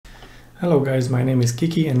Hello guys, my name is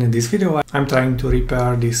Kiki and in this video I'm trying to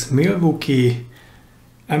repair this Milwaukee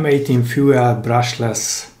M18 Fuel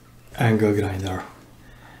brushless angle grinder.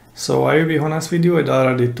 So I will be honest with you, I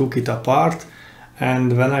already took it apart,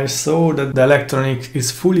 and when I saw that the electronic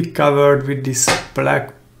is fully covered with this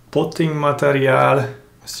black potting material,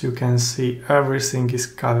 as you can see everything is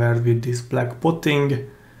covered with this black potting.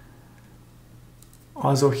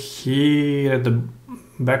 Also here at the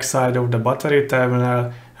back side of the battery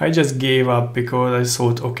terminal I just gave up because I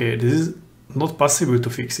thought, okay, this is not possible to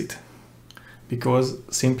fix it, because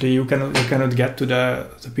simply you cannot get to the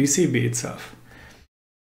PCB itself.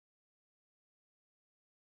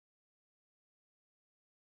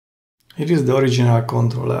 Here is the original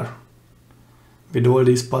controller with all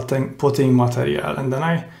this potting material, and then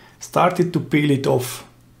I started to peel it off.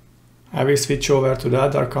 I will switch over to the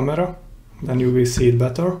other camera, then you will see it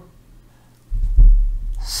better.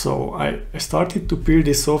 So I started to peel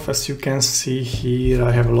this off. As you can see here,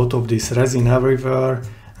 I have a lot of this resin everywhere,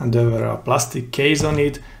 and there were a plastic case on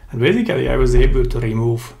it, and basically I was able to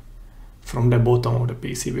remove from the bottom of the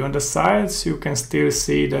PCB. On the sides you can still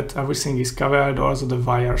see that everything is covered, also the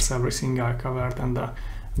wires, everything are covered, and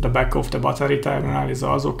the back of the battery terminal is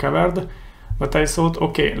also covered. But I thought,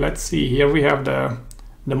 okay, let's see, here we have the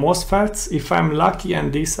MOSFETs. If I'm lucky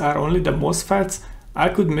and these are only the MOSFETs, I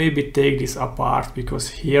could maybe take this apart, because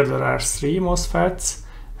here there are 3 MOSFETs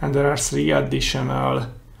and there are 3 additional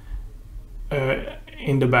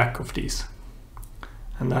in the back of these.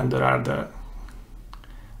 And then there are the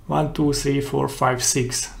 1, 2, 3, 4, 5,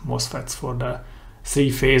 6 MOSFETs for the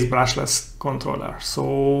 3-phase brushless controller.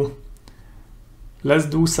 So let's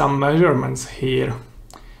do some measurements here,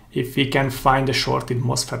 if we can find a shorted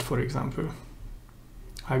MOSFET, for example.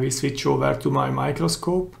 I will switch over to my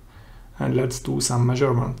microscope and let's do some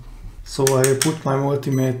measurement. So I put my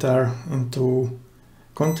multimeter into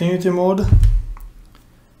continuity mode,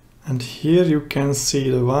 and here you can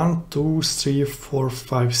see the 1, 2, 3, 4,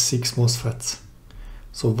 5, 6 MOSFETs.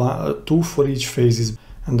 So 2 for each phases,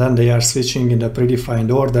 and then they are switching in the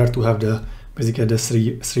predefined order to have basically the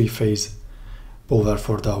three phase power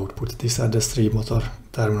for the output. These are the 3 motor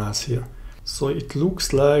terminals here. So it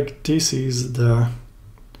looks like this is the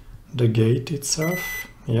gate itself.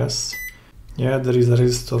 Yes. Yeah, there is a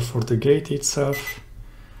resistor for the gate itself,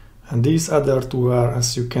 and these other 2 are,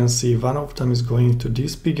 as you can see, one of them is going to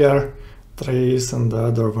this bigger trace and the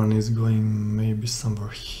other one is going maybe somewhere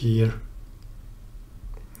here.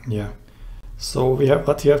 Yeah, so we have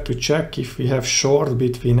to check if we have short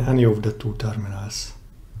between any of the 2 terminals.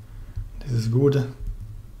 This is good.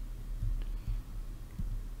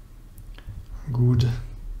 Good.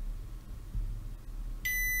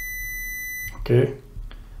 Okay.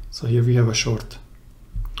 So here we have a short.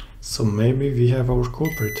 So maybe we have our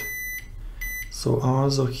culprit. So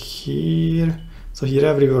also here,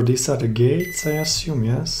 everywhere these are the gates, I assume,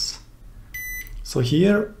 yes. So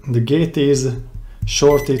here the gate is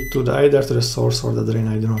shorted to either to the source or the drain,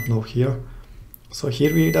 I do not know here. So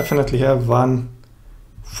here we definitely have one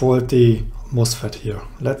faulty MOSFET here.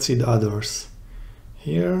 Let's see the others.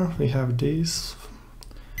 Here we have this.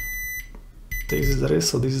 This is the rest,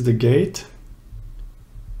 so this is the gate.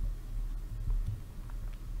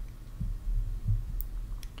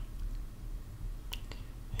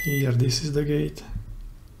 Here, this is the gate.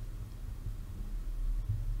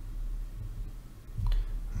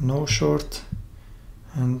 No short.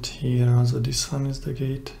 And here also this one is the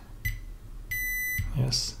gate.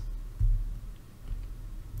 Yes.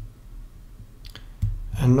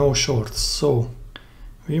 And no shorts. So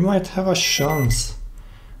we might have a chance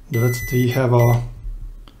that we have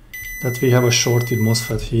a shorted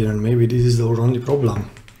MOSFET here, and maybe this is our only problem.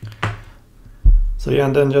 So yeah,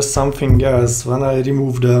 and then just something else, when I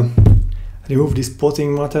remove this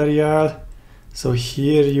potting material, so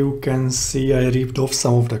here you can see I ripped off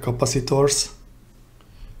some of the capacitors,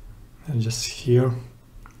 and just here,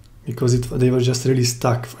 because they were just really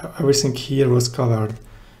stuck. Everything here was covered.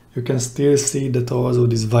 You can still see that also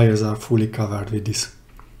these wires are fully covered with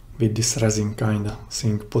this resin kind of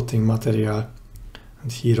thing, potting material,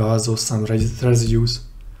 and here also some residues.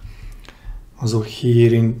 Also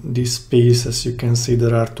here in this piece, as you can see,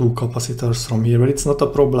 there are 2 capacitors from here, but it's not a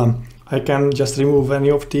problem. I can just remove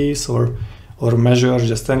any of these or measure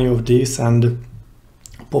just any of these and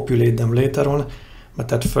populate them later on.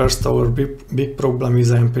 But at first our big problem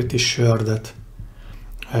is, I'm pretty sure that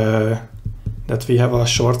we have a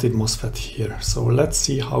shorted MOSFET here. So let's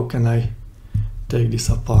see how can I take this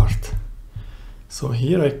apart. So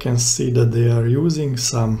here I can see that they are using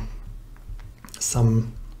some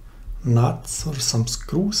nuts or some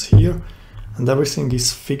screws here, and everything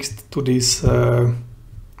is fixed to this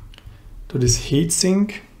this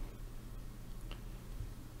heatsink.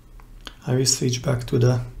 I will switch back to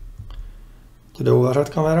the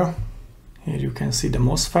overhead camera. Here you can see the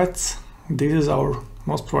MOSFETs. This is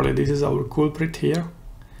most probably this is our culprit here,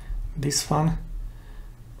 this one.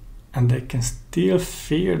 And I can still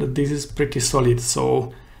feel that this is pretty solid.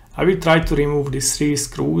 So I will try to remove these 3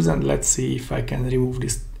 screws and let's see if I can remove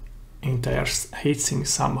this entire heatsink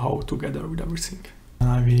somehow together with everything. And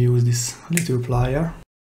I will use this little plier.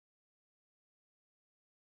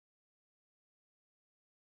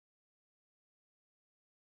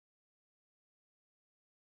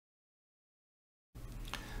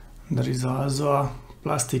 There is also a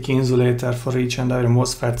plastic insulator for each and every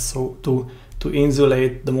MOSFET, so to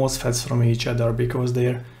insulate the MOSFETs from each other, because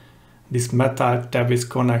this metal tab is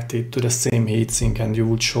connected to the same heatsink and you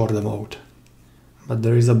would short them out. But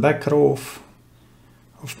there is a back row of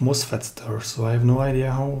MOSFETs there, so I have no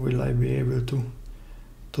idea how will I be able to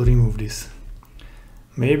remove this.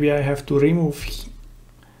 Maybe I have to remove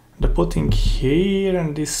the putting here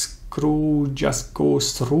and this screw just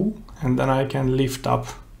goes through and then I can lift up.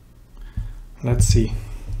 Let's see.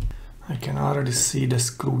 I can already see the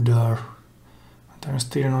screw there, but I'm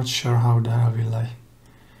still not sure how the hell will I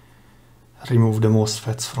remove the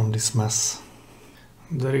MOSFETs from this mess.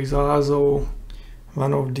 There is also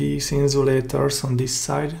one of these insulators on this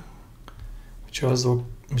side, which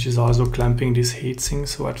is also clamping this heatsink,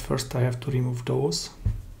 so at first I have to remove those.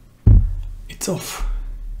 It's off.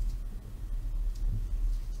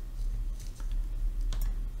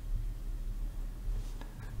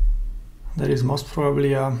 There is most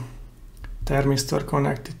probably a thermistor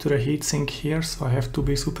connected to the heatsink here, so I have to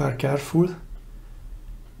be super careful.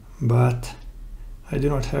 But I do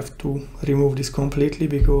not have to remove this completely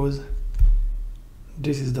because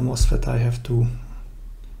this is the MOSFET I have to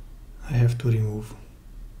remove.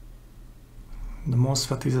 The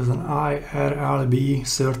MOSFET is an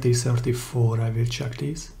IRLB3034. I will check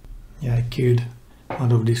this. Yeah, I killed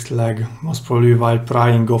one of this leg, most probably while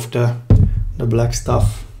prying off the black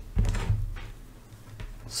stuff.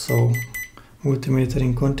 So, multimeter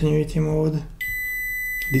in continuity mode.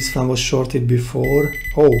 This one was shorted before.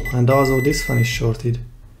 Oh, and also this one is shorted.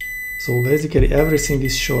 So basically everything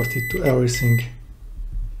is shorted to everything.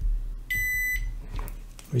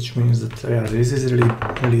 Which means that yeah, this is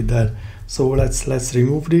really dead. So let's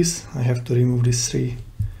remove this. I have to remove these three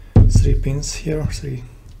pins here.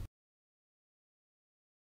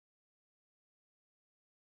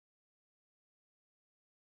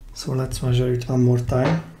 So let's measure it one more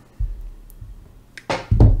time.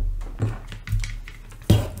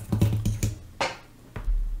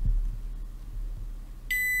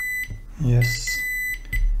 Yes,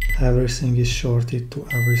 everything is shorted to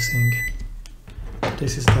everything.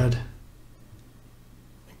 This is dead.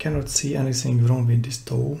 I cannot see anything wrong with this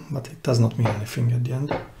toe, but it does not mean anything at the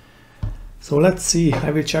end. So let's see,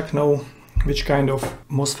 I will check now which kind of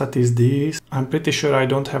MOSFET is this. I'm pretty sure I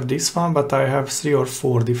don't have this one, but I have 3 or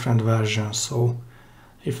 4 different versions. So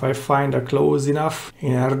if I find a close enough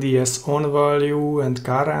in RDS on value and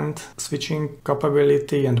current switching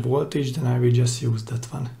capability and voltage, then I will just use that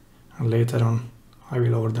one. And later on I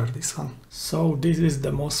will order this one. So this is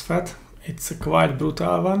the MOSFET. It's a quite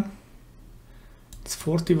brutal one. It's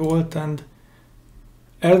 40 volt and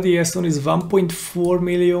RDS on is 1.4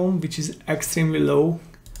 milliohm, which is extremely low.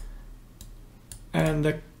 And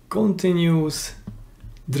the continuous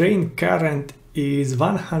drain current is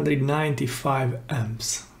 195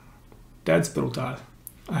 amps. That's brutal.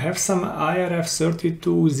 I have some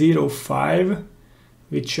IRF3205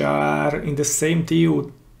 which are in the same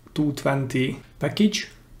TU220 package.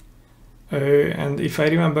 And if I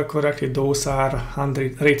remember correctly, those are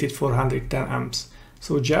rated for 110 amps.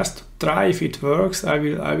 So just to try if it works, I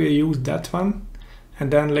will use that one, and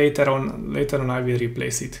then later on I will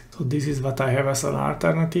replace it. So this is what I have as an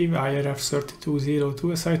alternative,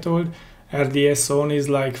 IRF3202 as I told. RDS on is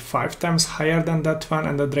like 5 times higher than that one,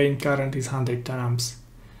 and the drain current is 110 amps.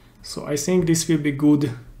 So I think this will be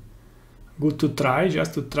good to try,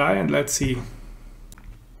 just to try, and let's see.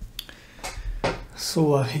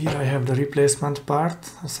 So here I have the replacement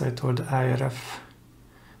part, as I told,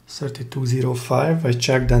 IRF3205. I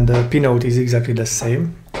checked and the pinout is exactly the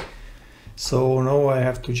same. So now I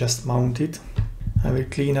have to just mount it. I will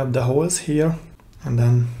clean up the holes here and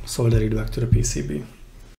then solder it back to the PCB.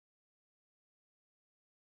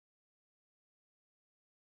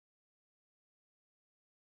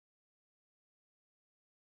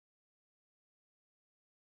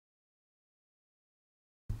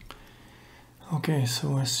 Okay,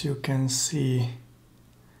 so as you can see,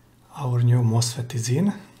 our new MOSFET is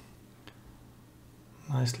in,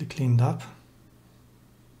 nicely cleaned up.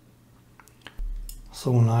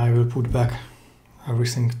 So now I will put back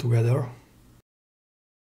everything together.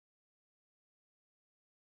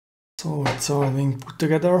 So it's all being put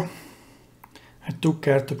together. I took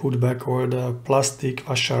care to put back all the plastic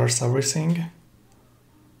washers, everything.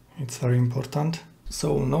 It's very important.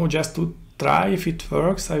 So now just to try if it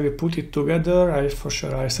works, I will put it together. For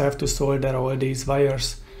sure I have to solder all these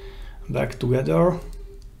wires back together.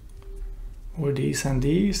 All these and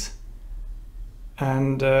these.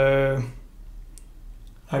 And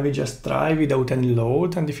I will just try without any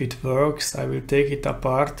load, and if it works I will take it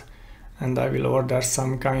apart and I will order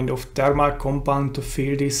some kind of thermal compound to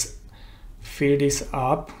fill this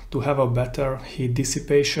up to have a better heat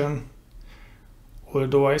dissipation.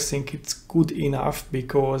 Although I think it's good enough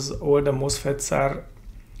because all the MOSFETs are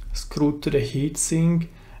screwed to the heatsink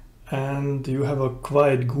and you have a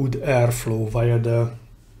quite good airflow via the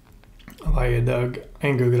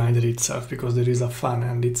angle grinder itself, because there is a fan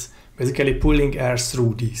and it's basically pulling air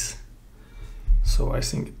through this. So I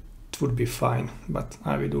think it would be fine, but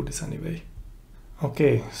I will do this anyway.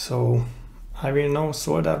 Okay, so I will now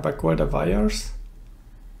solder back all the wires.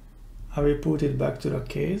 I will put it back to the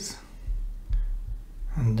case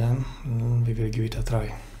and then we will give it a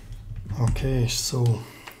try. Okay, so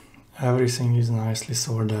everything is nicely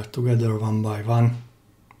soldered together one by one.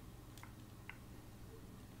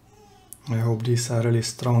 I hope these are really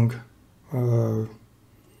strong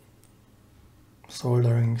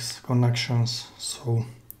solderings, connections, so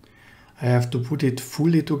I have to put it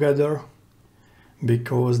fully together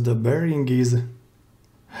because the bearing is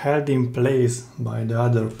held in place by the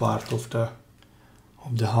other part of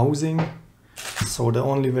the housing. So the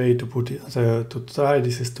only way to put it to try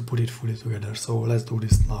this is to put it fully together. So let's do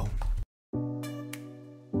this now.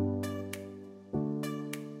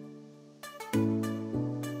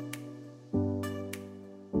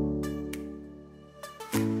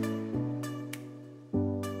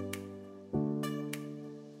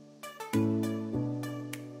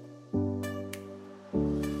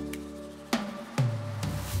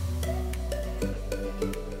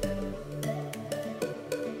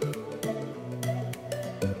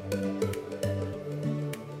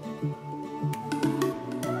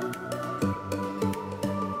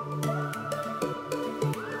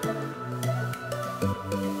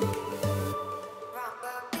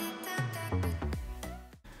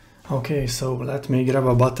 Okay, so let me grab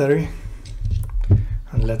a battery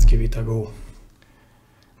and let's give it a go.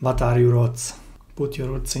 What are your odds? Put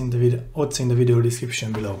your odds in the video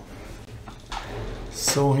description below.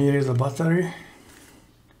 So here is a battery,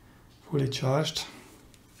 fully charged.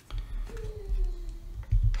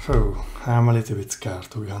 Oh, I'm a little bit scared,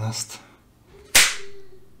 to be honest.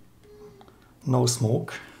 No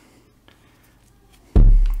smoke.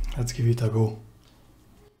 Let's give it a go.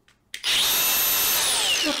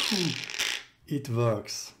 It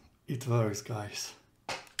works. It works, guys.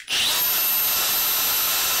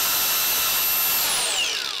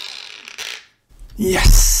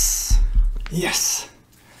 Yes! Yes!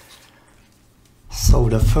 So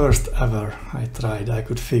the first ever I tried I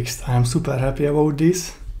could fix. I am super happy about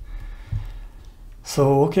this.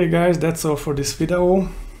 So okay guys, that's all for this video.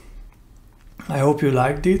 I hope you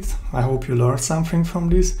liked it. I hope you learned something from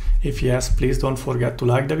this. If yes, please don't forget to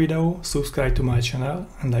like the video, subscribe to my channel,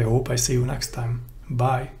 and I hope I see you next time.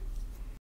 Bye!